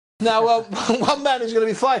Now, one man who's going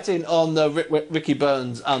to be fighting on Ricky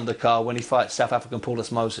Burns' undercard when he fights South African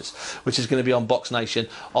Paulus Moses, which is going to be on Box Nation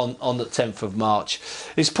on the 10th of March,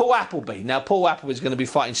 is Paul Appleby. Now, Paul Appleby is going to be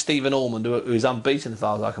fighting Stephen Ormond, who is unbeaten, as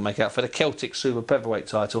far as I can make out, for the Celtic Super Featherweight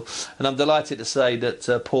title. And I'm delighted to say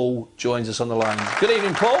that Paul joins us on the line. Good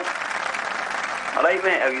evening, Paul. All right,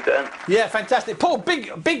 mate, how you doing? Yeah, fantastic. Paul,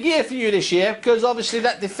 big year for you this year, because obviously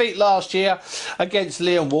that defeat last year against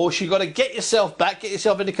Liam Walsh, you've got to get yourself back, get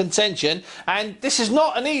yourself into contention, and this is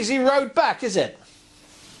not an easy road back, is it?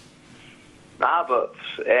 Nah, but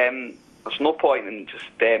there's no point in just...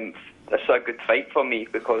 it's a good fight for me,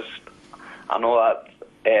 because I know that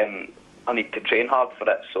I need to train hard for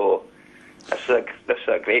it, so... This is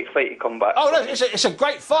a great fight to come back. Oh no, it's a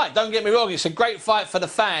great fight. Don't get me wrong. It's a great fight for the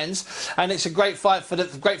fans, and it's a great fight for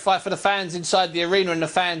the fans inside the arena and the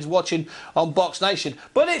fans watching on Box Nation.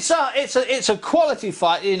 But it's a quality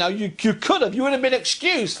fight. You know, you would have been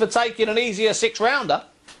excused for taking an easier 6-rounder.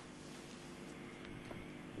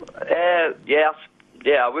 Yeah,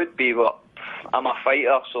 I would be, but I'm a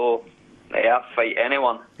fighter, so yeah, I fight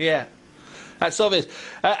anyone. Yeah. That's obvious.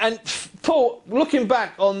 And Paul, looking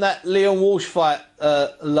back on that Liam Walsh fight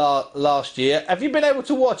last year, have you been able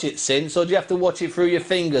to watch it since, or do you have to watch it through your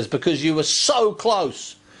fingers because you were so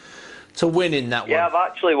close to winning that one? Yeah, I've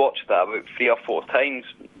actually watched that about 3 or 4 times.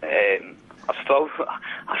 I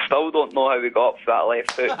still don't know how we got off that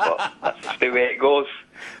left foot, but that's just the way it goes.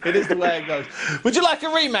 It is the way it goes. Would you like a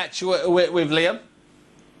rematch with Liam?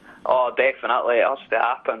 Oh, definitely. It has to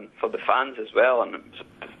happen for the fans as well, and it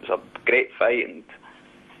was a great fight,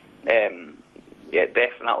 and yeah,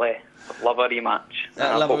 definitely love a rematch. And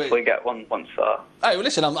I'll hopefully get one once. Hey, well,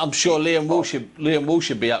 listen, I'm sure Liam Walsh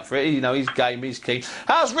should be up for it. You know, he's game, he's keen.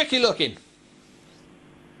 How's Ricky looking?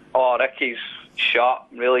 Oh, Ricky's sharp,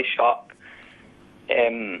 really sharp.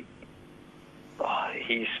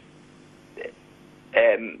 He's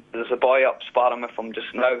there's a boy up sparring with him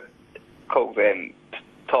just now called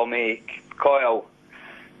Tommy Coyle.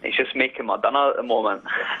 He's just making my dinner at the moment.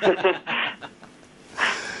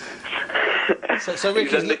 so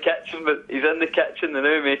Ricky's he's in the kitchen, but he's in the kitchen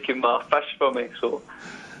now making my fish for me. So,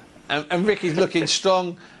 and Ricky's looking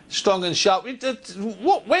strong and sharp.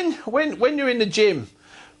 When you're in the gym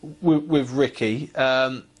with Ricky,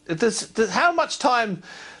 how much time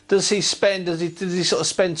does he spend? Does he sort of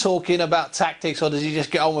spend talking about tactics, or does he just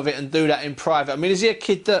get on with it and do that in private? I mean, is he a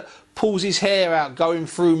kid that pulls his hair out going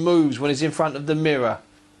through moves when he's in front of the mirror?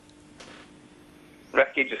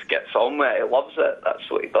 Ricky just gets on with it. He loves it. That's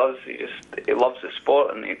what he does. He loves the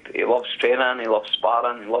sport, and he loves training. He loves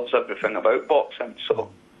sparring. He loves everything about boxing. So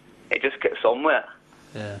he just gets on with it.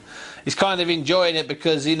 Yeah, he's kind of enjoying it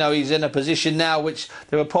because you know he's in a position now which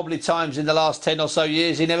there were probably times in the last 10 or so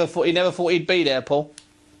years he never thought he'd be there, Paul.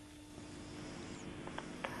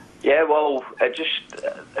 Yeah, well,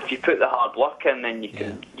 if you put the hard work in, then you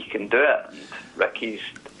can do it. And Ricky's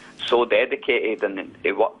so dedicated, and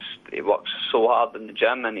he works so hard in the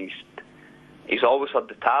gym, and he's always had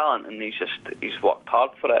the talent, and he's worked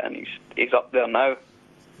hard for it, and he's up there now.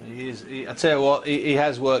 He is. I tell you what, he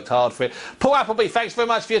has worked hard for it. Paul Appleby, thanks very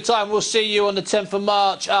much for your time. We'll see you on the 10th of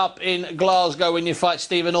March up in Glasgow when you fight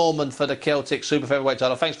Stephen Ormond for the Celtic Super Featherweight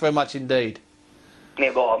title. Thanks very much indeed.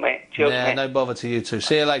 No bother, mate. Cheers, yeah, mate. No bother to you too.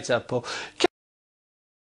 See you later, Paul.